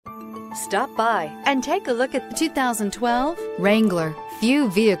Stop by and take a look at the 2012 Wrangler. Few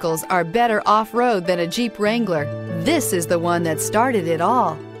vehicles are better off-road than a Jeep Wrangler. This is the one that started it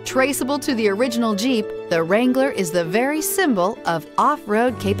all. Traceable to the original Jeep, the Wrangler is the very symbol of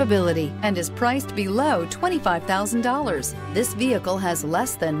off-road capability and is priced below $25,000. This vehicle has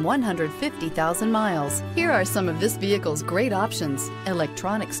less than 150,000 miles. Here are some of this vehicle's great options: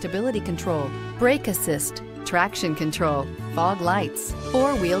 electronic stability control, brake assist, traction control, fog lights,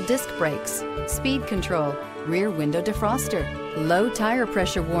 four-wheel disc brakes, speed control, rear window defroster, low tire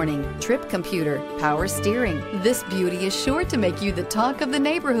pressure warning, trip computer, power steering. This beauty is sure to make you the talk of the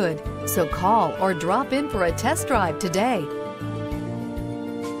neighborhood. So call or drop in for a test drive today.